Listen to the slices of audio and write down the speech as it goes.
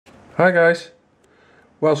Hi guys.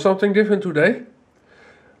 Well, something different today.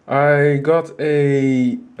 I got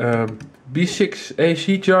a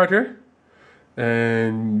B6-AC charger,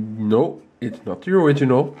 and no, it's not the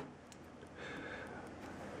original.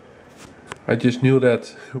 I just knew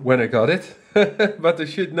that when I got it, but I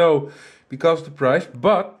should know because of the price.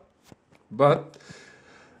 But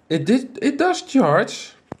it does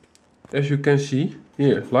charge, as you can see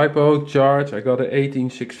here. LiPo charge. I got an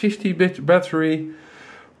 18650 battery.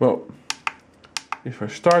 Well, if I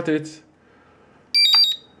start it,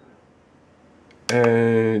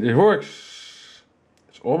 and it works.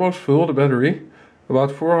 It's almost full, the battery,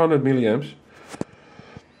 about 400 milliamps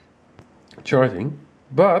charging.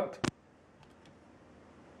 But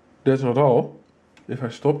that's not all. If I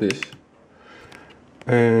stop this,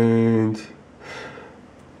 and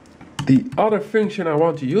the other function I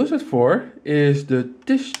want to use it for is the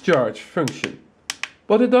discharge function,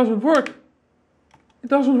 but it doesn't work. It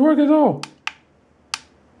doesn't work at all.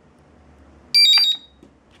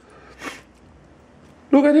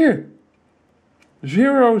 Look at here,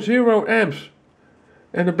 0 amps,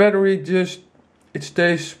 and the battery it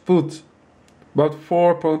stays put about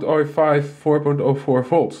 4.05, 4.04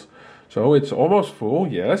 volts. So it's almost full,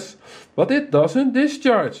 yes, but it doesn't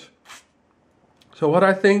discharge. So what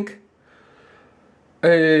I think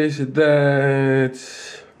is that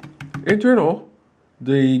internal,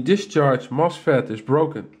 the discharge MOSFET is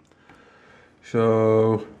broken.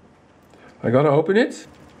 So I'm gonna open it.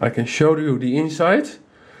 I can show you the inside,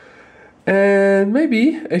 and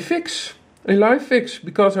maybe a live fix,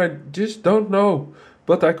 because I just don't know,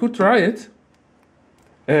 but I could try it.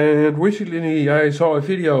 And recently I saw a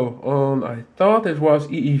video on, I thought it was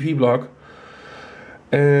EEV blog,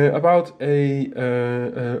 about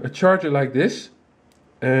a charger like this,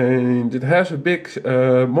 and it has a big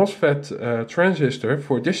MOSFET transistor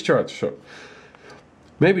for discharge, so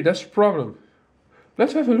maybe that's the problem.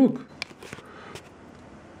 Let's have a look.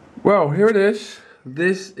 Well, here it is.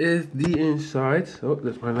 This is the inside. Oh,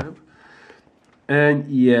 that's my lamp. And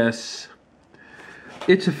yes,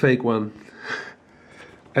 it's a fake one.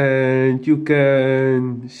 And you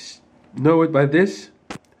can know it by this.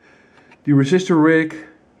 The resistor rig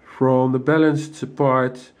from the balanced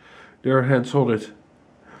part, they're hand soldered.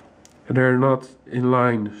 And they're not in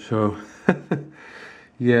line, so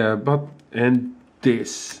yeah, and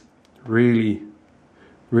this, really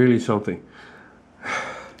something.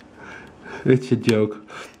 It's a joke,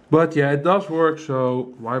 but yeah, it does work,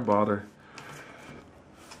 so why bother?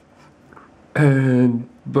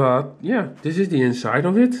 But yeah, this is the inside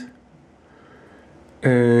of it,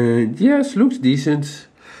 and yes, looks decent.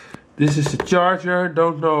 This is the charger.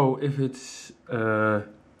 Don't know if it's a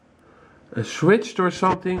switched or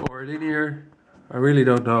something, or linear. I really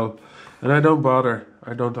don't know, and I don't bother.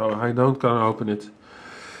 I don't gonna open it.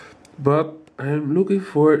 But I'm looking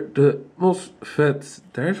for the MOSFET.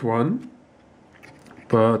 There's one.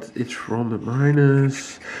 But it's from the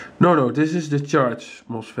minus. No, this is the charge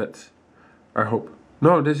MOSFET. I hope.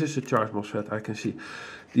 No, this is the charge MOSFET. I can see.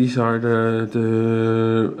 These are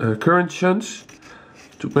the current shunts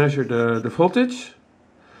to measure the voltage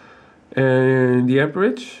and the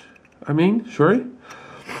amperage. I mean, sorry.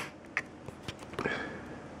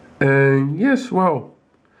 And yes, well,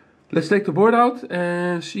 let's take the board out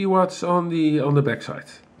and see what's on the back side.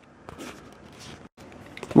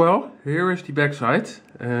 Well, here is the back side,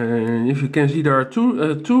 and if you can see, there are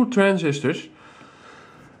two transistors,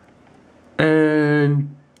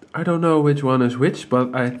 and I don't know which one is which,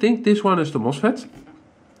 but I think this one is the MOSFET.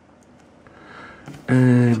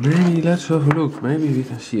 And maybe let's have a look, maybe we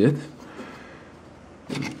can see it.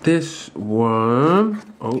 This one,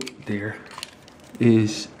 oh there,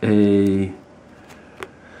 is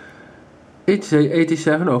it's a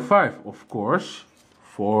 8705, of course,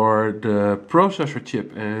 for the processor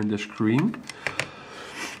chip and the screen.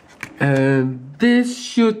 And this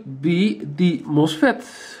should be the MOSFET.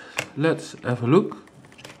 Let's have a look.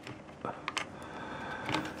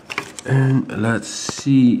 And let's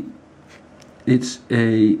see. It's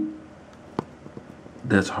a,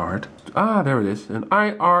 that's hard. Ah, there it is. An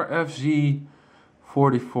IRFZ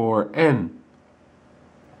 44N.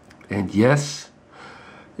 And yes,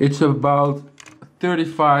 it's about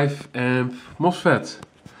 35 amp MOSFET.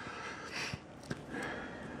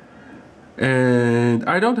 And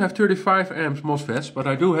I don't have 35 amps MOSFETs, but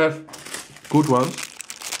I do have good ones.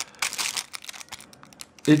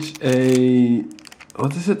 It's a,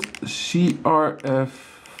 what is it? CRF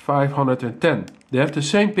 510. They have the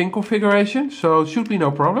same pin configuration, so it should be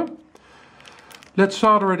no problem. Let's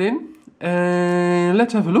solder it in and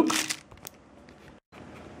let's have a look.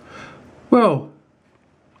 Well,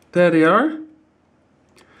 there they are.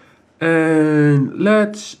 And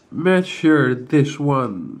let's measure this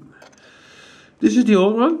one. This is the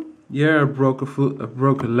old one. Yeah, I broke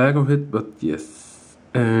a leg of it, but yes.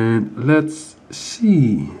 And let's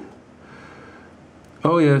see.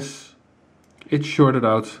 Oh yes, it's shorted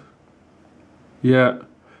out. Yeah,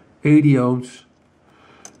 80 ohms.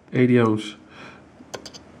 80 ohms.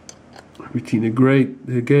 Between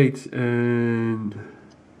the gate and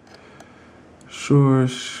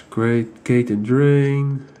source, gate and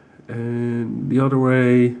drain. And the other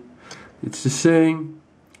way, it's the same.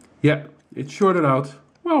 Yeah, it's shorted out.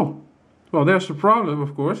 Well, there's the problem,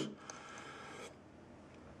 of course.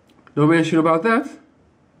 No mention about that.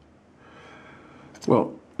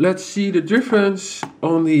 Well, let's see the difference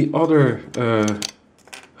on the other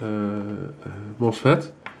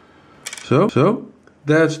MOSFET. So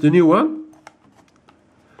that's the new one.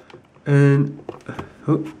 And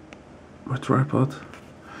my tripod.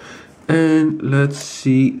 And let's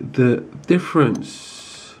see the difference.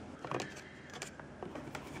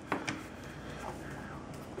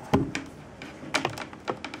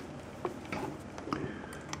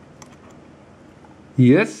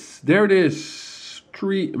 Yes, there it is.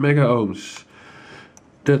 3 mega ohms.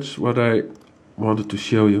 That's what I wanted to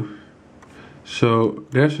show you. So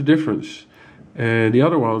there's a difference. And the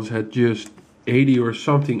other ones had just 80 or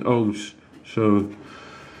something ohms. So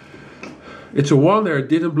it's a wonder it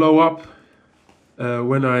didn't blow up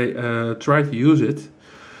when I tried to use it.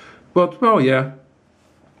 But well, yeah.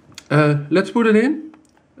 Let's put it in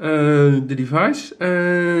the device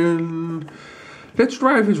and let's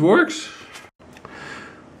try if it works.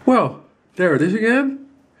 Well, there it is again.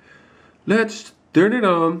 Let's turn it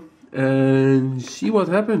on and see what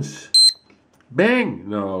happens. Bang!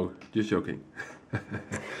 No, just joking.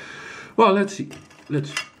 Well, let's see.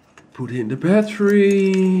 Let's put in the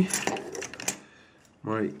battery.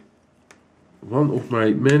 One of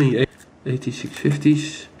my many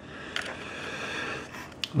 8650s.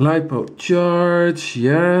 LiPo charge.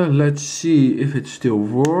 Yeah, let's see if it still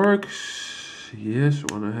works. Yes,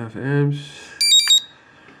 1.5 amps.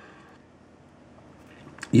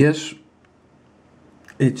 Yes,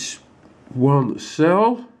 it's one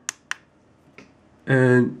cell.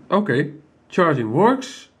 And okay, charging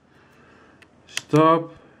works.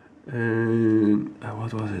 Stop. And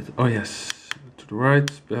what was it? Oh yes, to the right,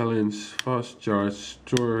 balance, fast charge,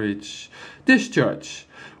 storage, discharge,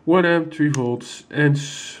 1 amp, 3 volts, and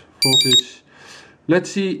voltage.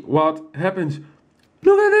 Let's see what happens.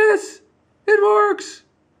 Look at this, it works.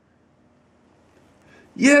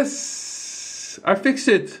 Yes, I fixed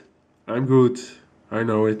it. I'm good. I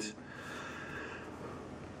know it.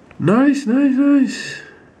 Nice, nice, nice.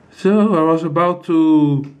 So I was about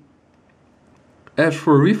to ask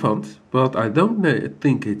for a refund, but I don't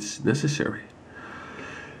think it's necessary.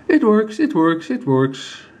 It works, it works, it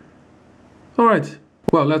works. Alright,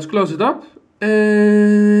 well, let's close it up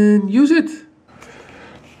and use it.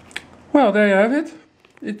 Well, there you have it.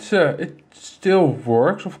 It still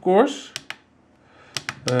works, of course.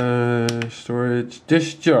 Storage,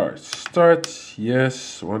 discharge, start,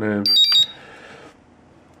 yes, 1 amp.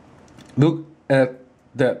 Look at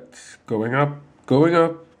that, going up,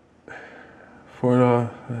 for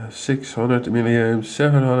 600 milliamps,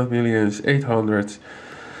 700 milliamps, 800,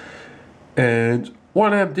 and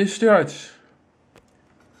 1 amp discharge.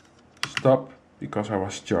 Stop, because I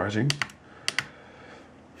was charging.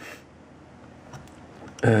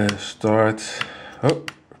 Start. Oh,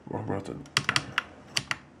 wrong button.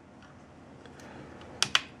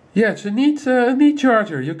 Yeah, it's a neat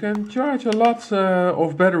charger. You can charge a lot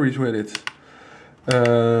of batteries with it.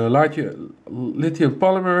 Lithium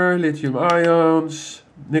polymer, lithium ions,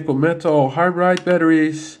 nickel metal hybrid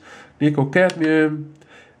batteries, nickel cadmium,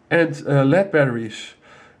 and lead batteries.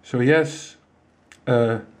 So yes,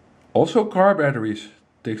 also car batteries.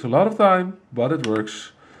 Takes a lot of time, but it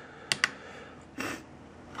works.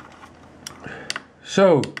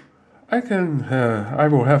 So I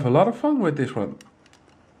will have a lot of fun with this one.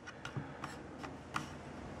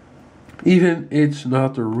 Even it's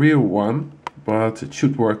not a real one, but it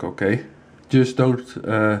should work okay. Just don't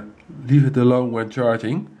leave it alone when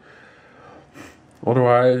charging.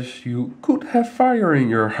 Otherwise you could have fire in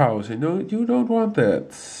your house and you don't want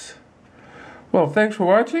that. Well, thanks for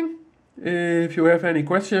watching. If you have any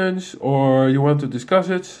questions or you want to discuss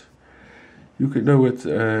it, you can do it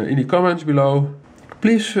in the comments below.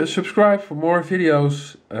 Please subscribe for more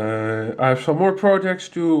videos. I have some more projects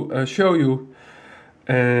to show you.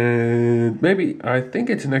 And maybe, I think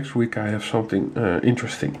it's next week, I have something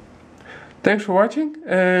interesting. Thanks for watching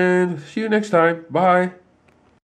and see you next time. Bye.